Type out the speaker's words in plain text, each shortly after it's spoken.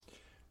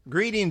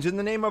Greetings in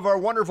the name of our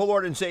wonderful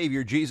Lord and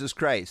Savior, Jesus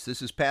Christ.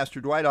 This is Pastor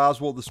Dwight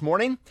Oswald this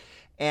morning,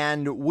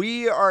 and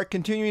we are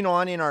continuing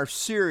on in our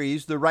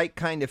series, The Right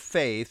Kind of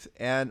Faith,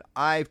 and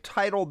I've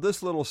titled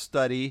this little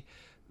study,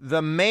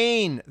 The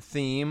Main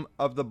Theme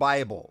of the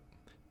Bible.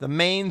 The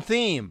main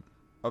theme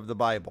of the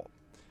Bible.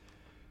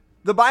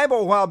 The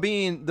Bible, while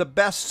being the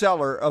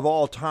bestseller of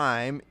all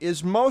time,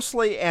 is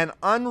mostly an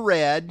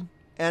unread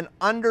and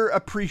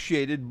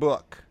underappreciated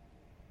book.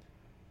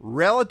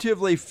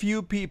 Relatively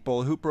few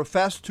people who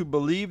profess to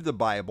believe the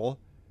Bible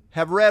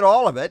have read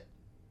all of it,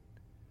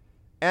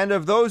 and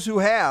of those who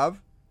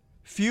have,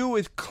 few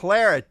with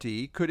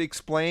clarity could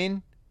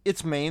explain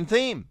its main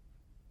theme.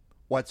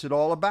 What's it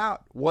all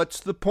about? What's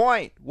the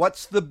point?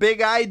 What's the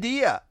big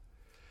idea?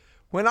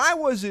 When I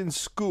was in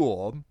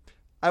school,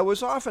 I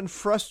was often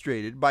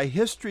frustrated by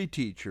history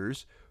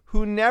teachers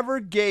who never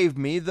gave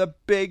me the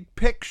big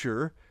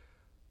picture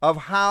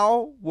of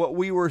how what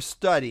we were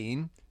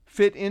studying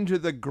fit into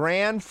the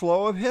grand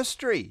flow of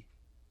history.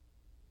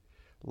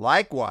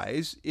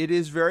 Likewise, it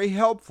is very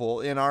helpful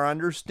in our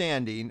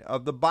understanding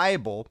of the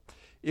Bible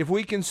if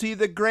we can see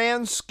the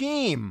grand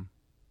scheme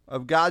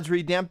of God's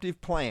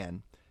redemptive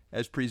plan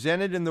as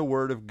presented in the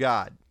Word of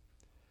God.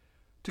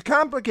 To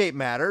complicate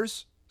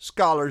matters,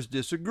 scholars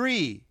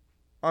disagree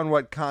on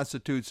what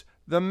constitutes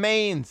the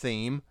main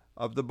theme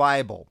of the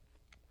Bible.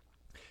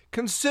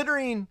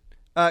 Consider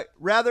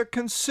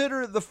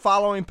the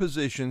following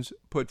positions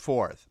put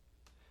forth.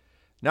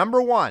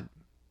 Number 1,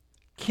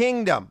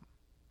 kingdom.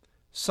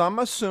 Some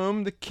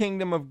assume the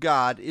kingdom of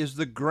God is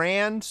the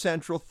grand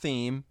central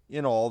theme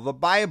in all the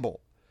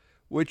Bible,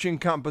 which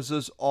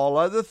encompasses all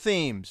other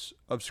themes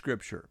of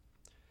Scripture.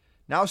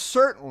 Now,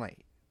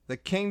 certainly, the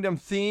kingdom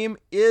theme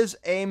is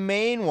a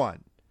main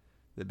one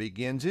that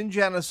begins in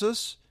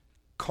Genesis,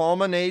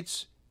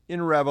 culminates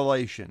in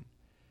Revelation.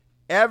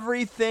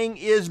 Everything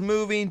is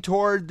moving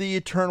toward the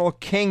eternal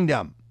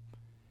kingdom.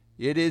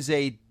 It is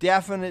a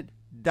definite,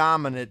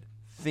 dominant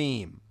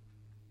theme.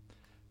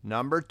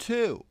 Number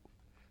 2,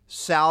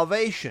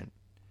 salvation.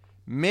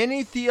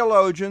 Many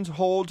theologians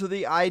hold to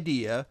the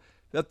idea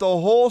that the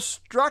whole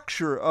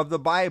structure of the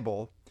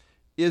Bible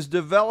is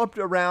developed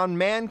around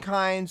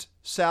mankind's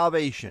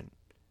salvation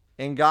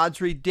and God's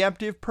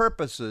redemptive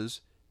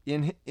purposes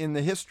in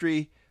the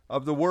history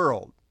of the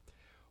world,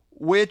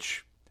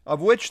 of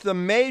which the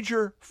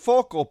major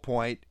focal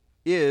point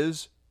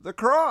is the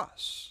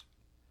cross.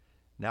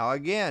 Now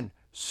again,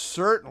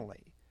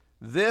 certainly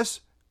this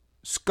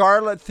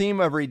scarlet theme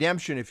of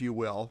redemption, if you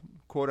will,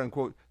 quote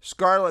unquote,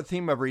 scarlet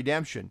theme of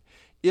redemption,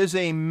 is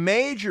a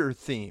major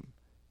theme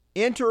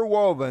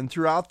interwoven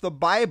throughout the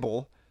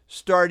Bible,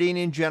 starting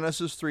in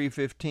Genesis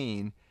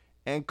 3:15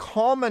 and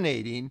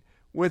culminating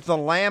with the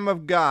Lamb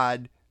of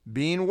God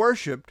being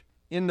worshiped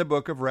in the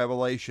book of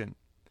Revelation.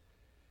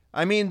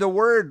 I mean, the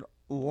word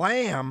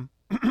lamb,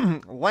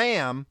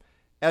 lamb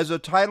as a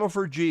title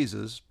for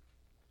Jesus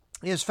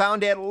is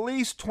found at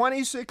least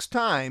 26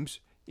 times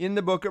in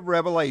the book of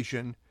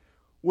Revelation,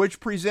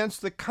 which presents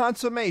the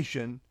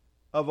consummation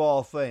of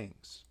all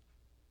things.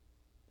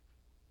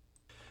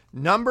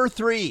 Number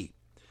 3,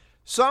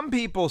 some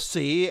people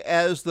see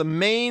as the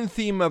main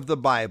theme of the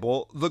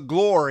Bible the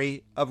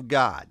glory of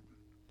God.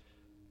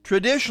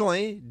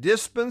 Traditionally,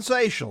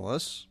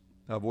 dispensationalists,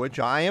 of which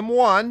I am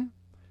one,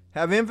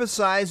 have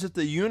emphasized that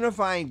the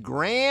unifying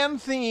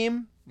grand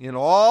theme in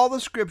all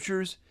the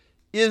Scriptures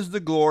is the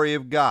glory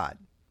of God.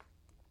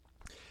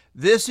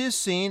 This is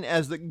seen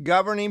as the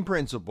governing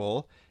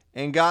principle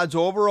and God's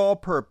overall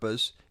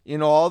purpose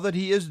in all that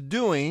He is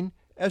doing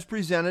as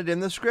presented in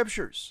the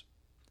Scriptures.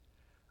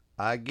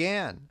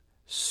 Again,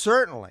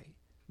 certainly,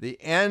 the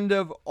end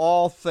of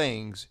all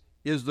things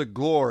is the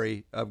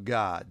glory of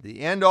God.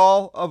 The end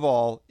all of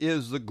all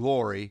is the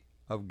glory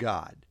of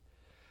God.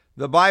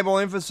 The Bible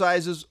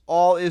emphasizes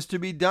all is to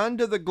be done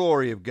to the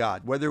glory of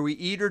God. Whether we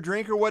eat or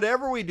drink or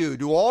whatever we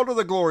do all to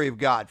the glory of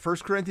God.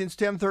 1 Corinthians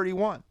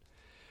 10:31.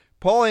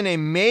 Paul, in a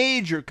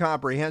major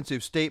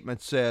comprehensive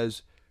statement,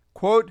 says,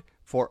 quote,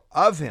 "For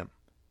of Him,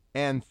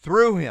 and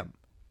through Him,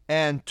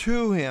 and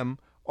to Him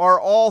are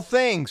all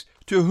things,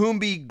 to whom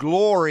be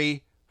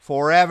glory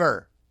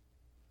forever."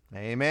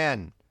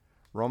 Amen.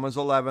 Romans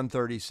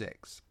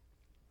 11:36.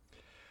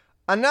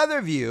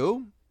 Another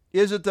view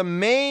is that the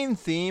main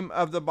theme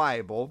of the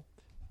Bible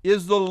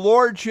is the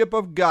Lordship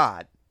of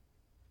God.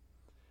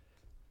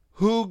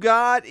 Who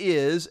God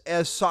is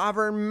as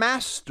sovereign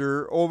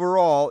master over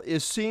all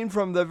is seen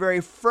from the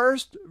very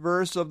first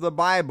verse of the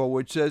Bible,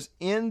 which says,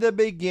 "In the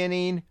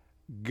beginning,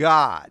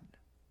 God."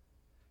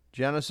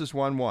 Genesis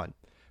 1:1.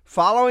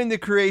 Following the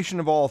creation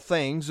of all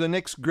things, the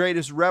next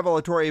greatest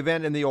revelatory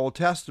event in the Old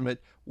Testament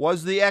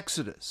was the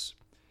Exodus.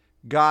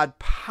 God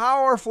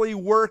powerfully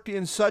worked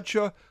in such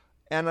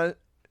an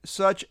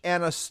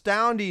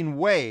astounding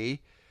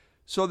way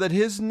so that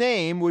His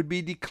name would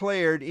be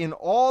declared in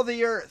all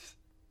the earth.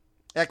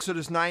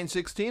 Exodus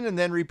 9:16, and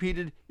then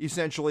repeated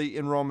essentially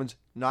in Romans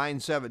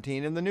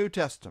 9:17 in the New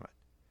Testament.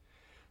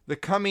 The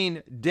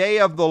coming day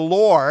of the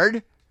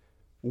Lord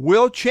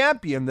will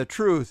champion the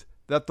truth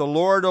that the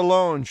Lord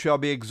alone shall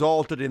be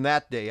exalted in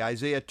that day.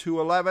 Isaiah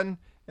 2:11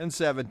 and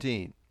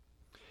 17.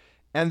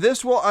 And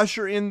this will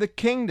usher in the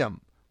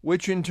kingdom,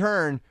 which in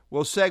turn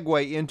will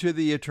segue into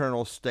the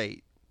eternal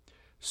state.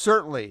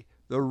 Certainly,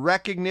 the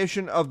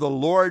recognition of the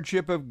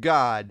lordship of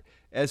God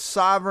as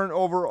sovereign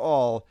over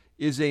all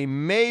is a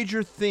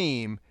major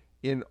theme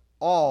in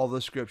all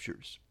the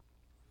scriptures.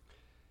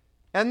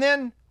 And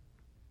then,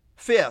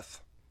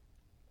 fifth,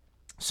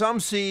 some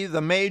see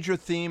the major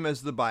theme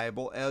as the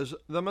Bible as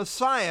the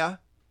Messiah,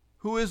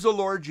 who is the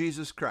Lord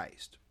Jesus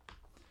Christ.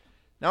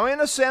 Now, in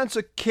a sense,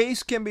 a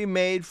case can be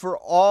made for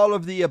all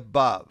of the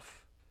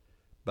above,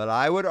 but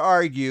I would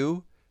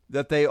argue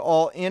that they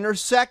all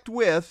intersect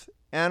with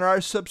and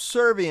are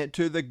subservient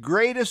to the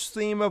greatest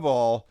theme of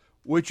all,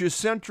 which is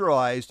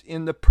centralized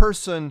in the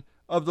person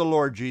of the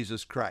Lord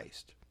Jesus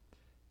Christ.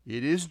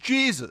 It is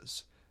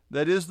Jesus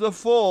that is the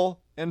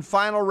full and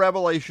final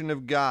revelation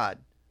of God.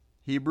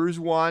 Hebrews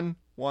 1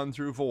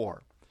 through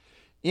 4.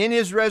 In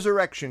his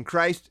resurrection,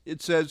 Christ,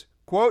 it says,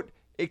 quote,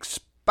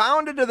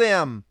 expounded to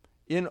them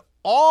in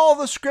all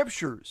the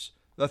scriptures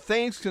the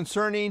things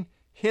concerning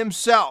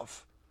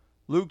himself.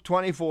 Luke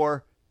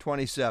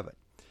 24:27.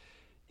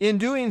 In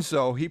doing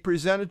so, he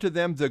presented to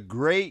them the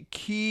great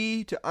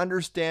key to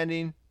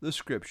understanding the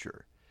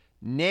scripture,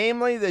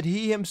 namely that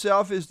he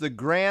himself is the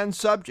grand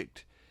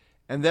subject,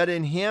 and that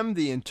in him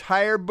the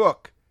entire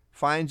book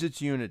finds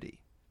its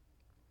unity.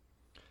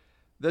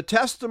 The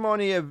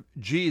testimony of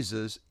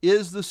Jesus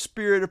is the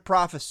spirit of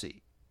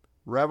prophecy,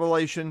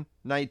 Revelation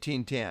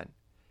 19:10,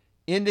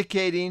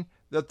 indicating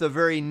that the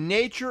very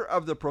nature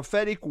of the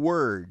prophetic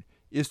word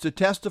is to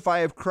testify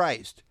of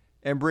Christ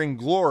and bring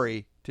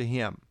glory to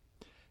him.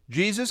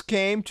 Jesus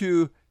came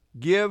to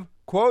give,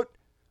 quote,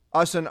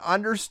 us an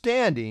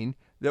understanding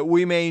that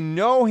we may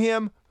know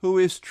him who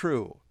is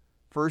true,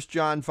 1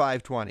 John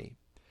 5:20.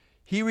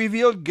 He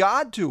revealed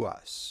God to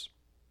us,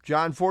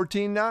 John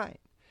 14:9.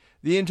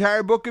 The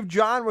entire book of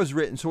John was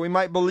written so we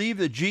might believe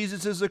that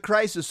Jesus is the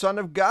Christ, the Son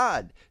of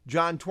God,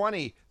 John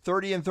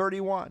 20:30 and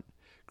 31.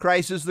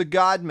 Christ is the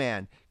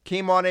God-man,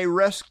 came on a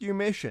rescue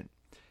mission,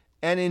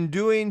 and in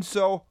doing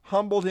so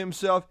humbled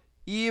himself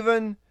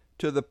even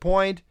to the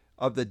point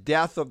of the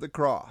death of the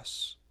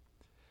cross.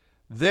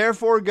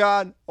 Therefore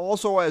God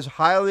also has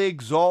highly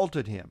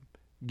exalted him,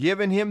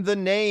 given him the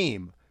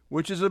name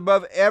which is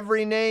above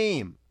every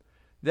name,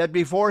 that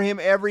before him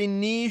every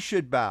knee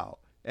should bow,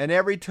 and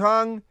every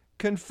tongue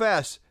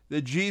confess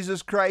that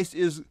Jesus Christ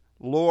is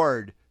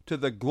Lord, to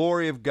the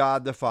glory of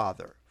God the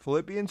Father.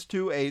 Philippians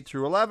 2:8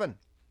 through 11.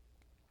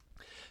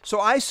 So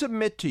I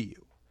submit to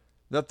you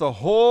that the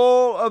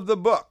whole of the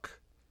book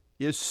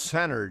is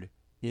centered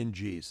in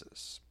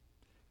Jesus.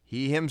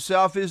 He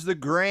himself is the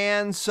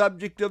grand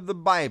subject of the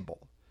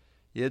Bible.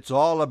 It's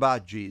all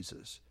about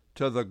Jesus,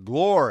 to the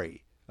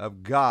glory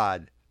of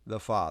God the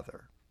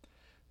Father.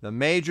 The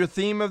major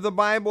theme of the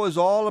Bible is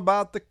all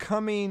about the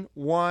coming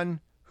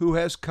one who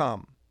has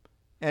come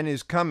and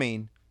is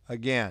coming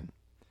again.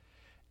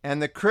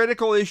 And the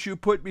critical issue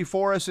put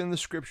before us in the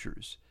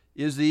Scriptures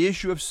is the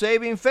issue of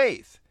saving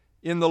faith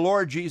in the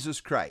Lord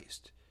Jesus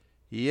Christ.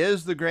 He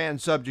is the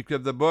grand subject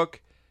of the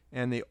book,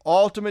 and the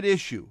ultimate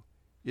issue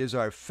is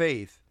our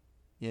faith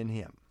in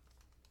him.